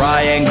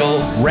 Triangle,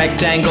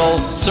 rectangle,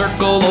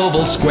 circle,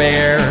 oval,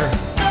 square.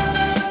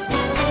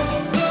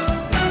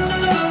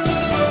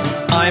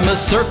 I'm a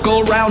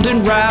circle round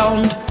and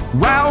round,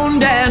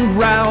 round and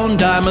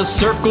round. I'm a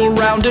circle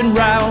round and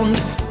round,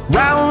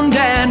 round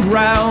and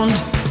round,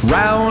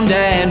 round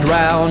and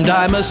round.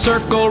 I'm a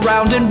circle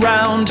round and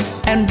round,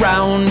 and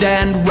round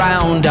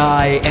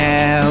I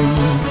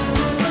am.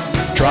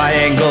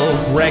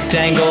 Triangle,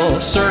 rectangle,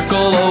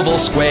 circle, oval,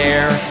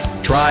 square.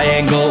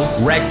 Triangle,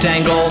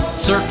 rectangle,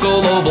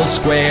 circle, oval,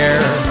 square.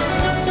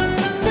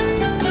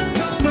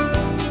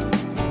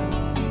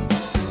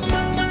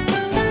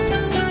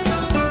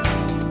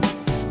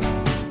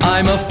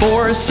 I'm a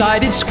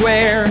four-sided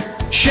square,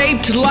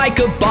 shaped like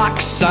a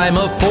box. I'm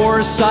a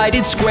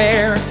four-sided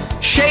square,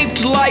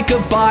 shaped like a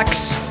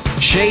box.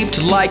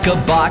 Shaped like a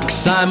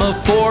box. I'm a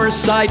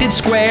four-sided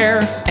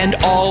square, and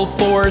all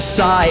four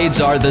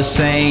sides are the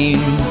same.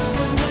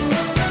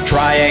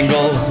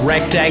 Triangle,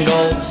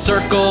 rectangle,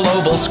 circle,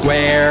 oval,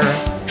 square.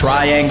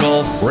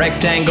 Triangle,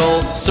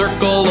 rectangle,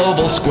 circle,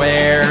 oval,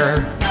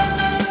 square.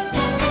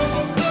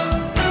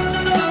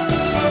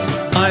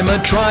 I'm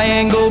a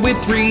triangle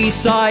with three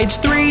sides,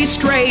 three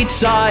straight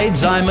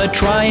sides. I'm a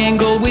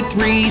triangle with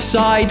three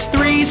sides,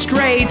 three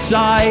straight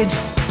sides.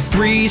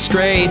 Three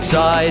straight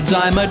sides.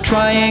 I'm a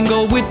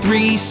triangle with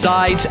three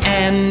sides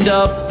and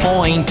a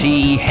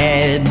pointy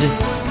head.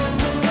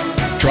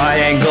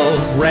 Triangle,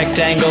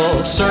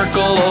 rectangle,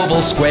 circle,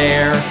 oval,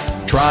 square.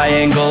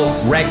 Triangle,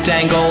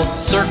 rectangle,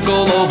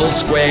 circle, oval,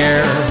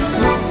 square.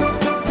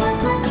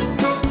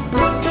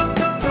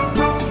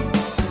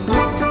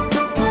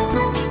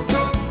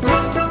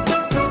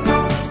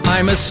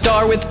 I'm a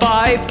star with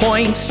 5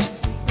 points,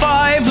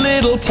 5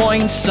 little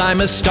points.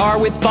 I'm a star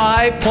with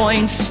 5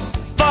 points,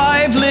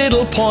 5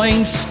 little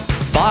points,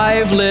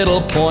 5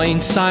 little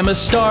points. I'm a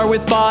star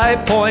with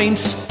 5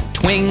 points,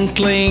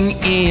 twinkling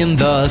in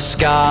the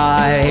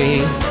sky.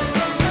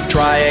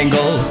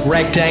 Triangle,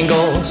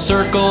 rectangle,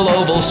 circle,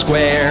 oval,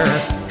 square.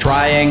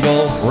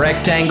 Triangle,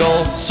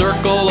 rectangle,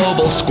 circle,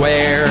 oval,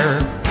 square.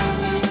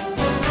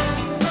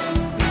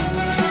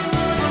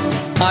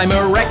 I'm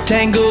a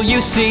rectangle you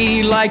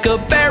see, like a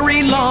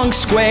very long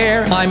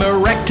square. I'm a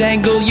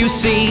rectangle you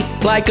see,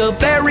 like a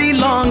very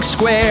long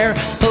square.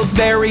 A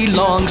very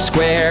long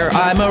square.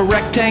 I'm a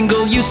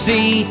rectangle you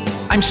see.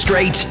 I'm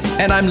straight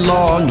and I'm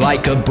long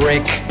like a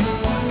brick.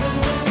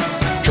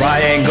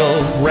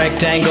 Triangle,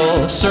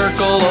 rectangle,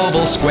 circle,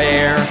 oval,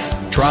 square.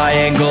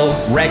 Triangle,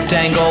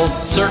 rectangle,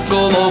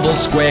 circle, oval,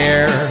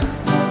 square.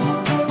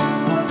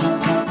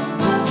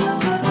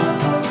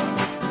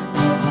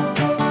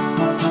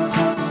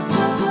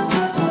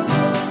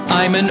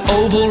 I'm an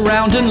oval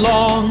round and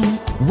long,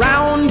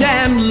 round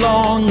and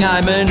long.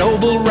 I'm an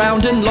oval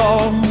round and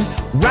long,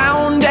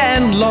 round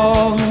and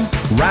long,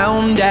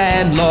 round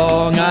and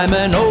long. I'm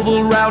an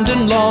oval round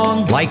and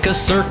long, like a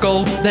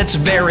circle that's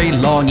very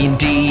long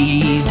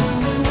indeed.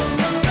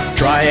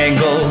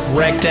 Triangle,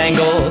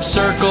 rectangle,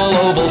 circle,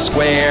 oval,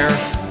 square.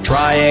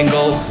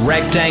 Triangle,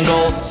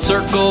 rectangle,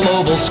 circle,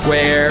 oval,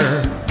 square.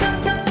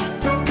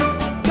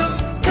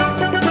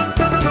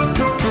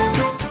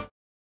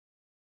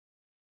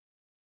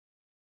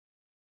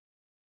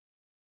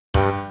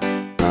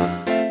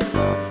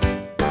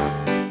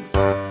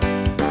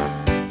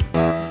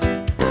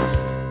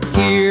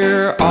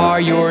 Here are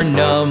your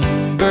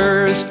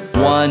numbers,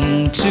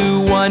 1 to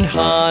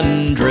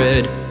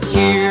 100.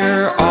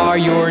 Here are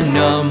your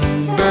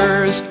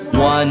numbers,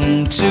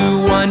 1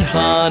 to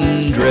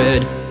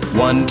 100.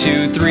 1,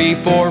 2, 3,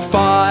 4,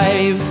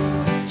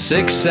 5,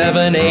 6,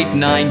 7, 8,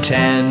 9,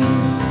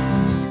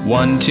 10.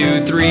 1, 2,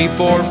 3,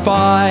 4,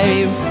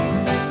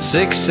 5,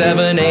 6,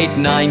 7, 8,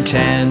 9,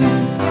 10.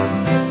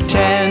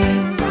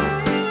 10,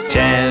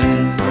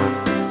 10,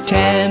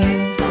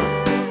 10,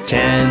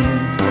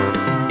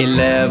 10.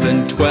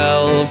 11,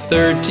 12,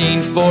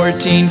 13,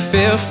 14,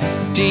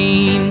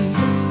 15.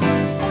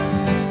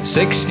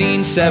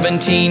 16,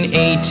 17,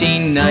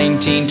 18,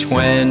 19,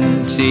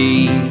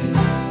 20.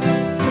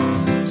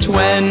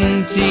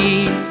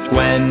 20,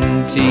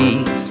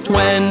 20,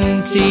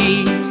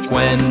 20,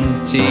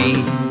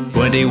 20.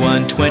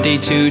 21,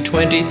 22,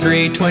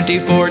 23,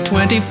 24,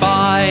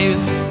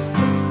 25.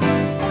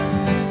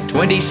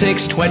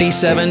 26,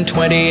 27,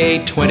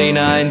 28,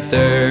 29,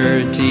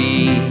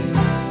 30.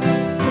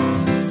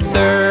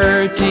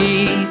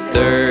 30,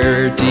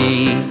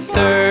 30,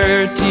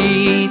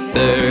 30,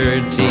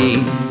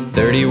 30.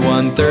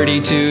 31,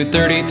 32,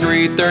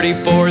 33,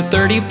 34,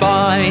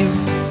 35.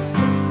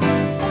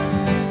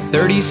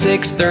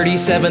 36,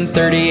 37,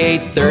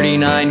 38,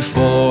 39,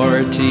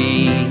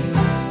 40.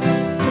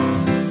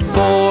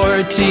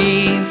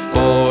 40,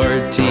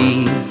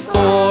 40,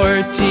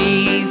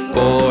 40,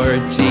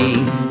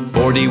 40.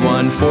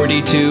 41,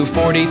 42,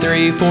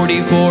 43,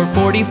 44,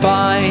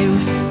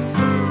 45.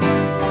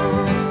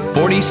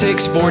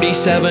 46,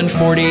 47,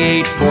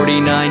 48,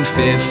 49,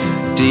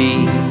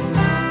 50.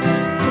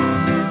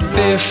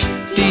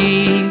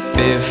 50,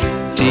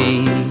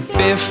 50,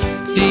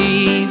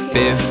 50,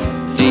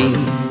 50.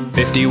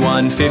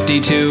 51,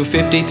 52,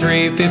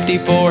 53,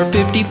 54,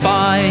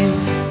 55.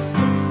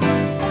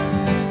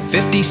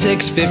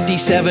 56,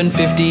 57,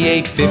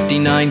 58,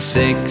 59,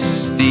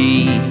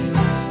 60.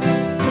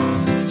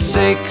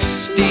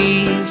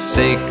 60,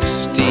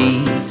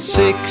 60,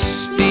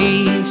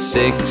 60,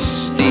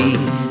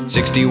 60.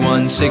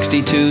 61,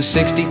 62,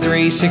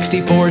 63,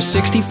 64,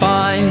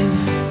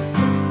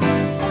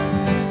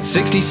 65.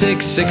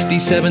 66,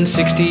 67,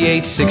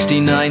 68,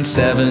 69,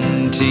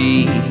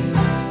 70.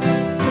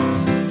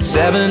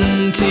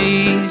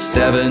 70,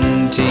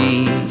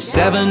 70,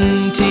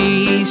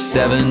 70,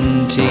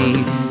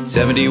 70.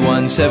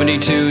 71,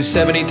 72,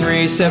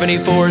 73,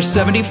 74,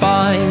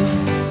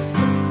 75.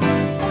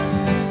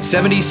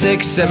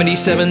 76,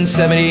 77,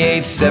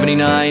 78,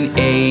 79,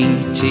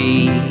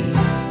 80.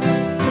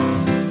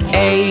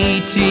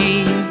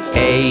 80,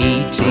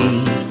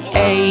 80,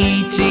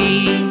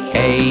 80,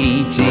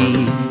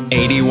 80.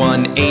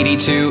 81,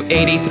 82,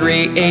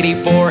 83,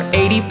 84,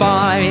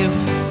 85.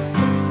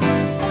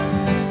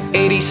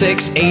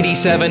 86,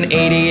 87,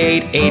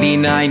 88,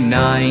 89,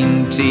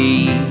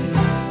 90.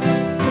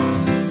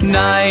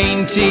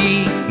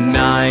 90,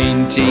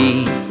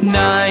 90,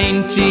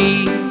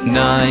 90,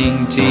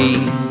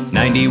 90.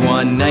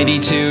 91,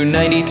 92,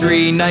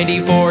 93,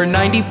 94,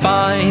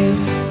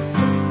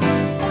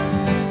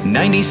 95.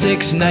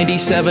 96,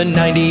 97,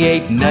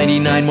 98,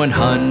 99,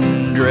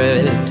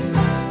 100.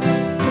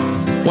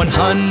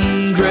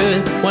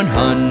 100,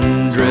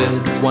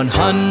 100,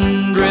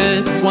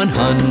 100,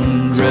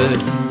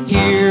 100.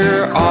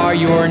 Here are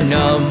your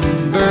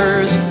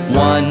numbers,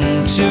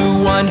 1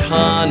 to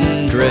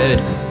 100.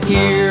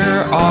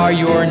 Here are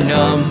your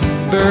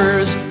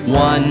numbers,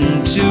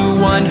 1 to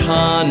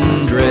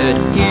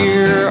 100.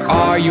 Here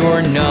are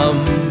your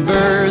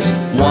numbers,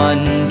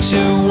 1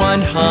 to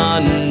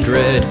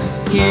 100.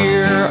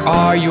 Here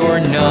are your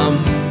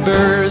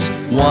numbers,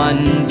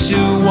 1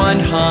 to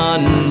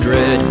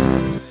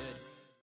 100.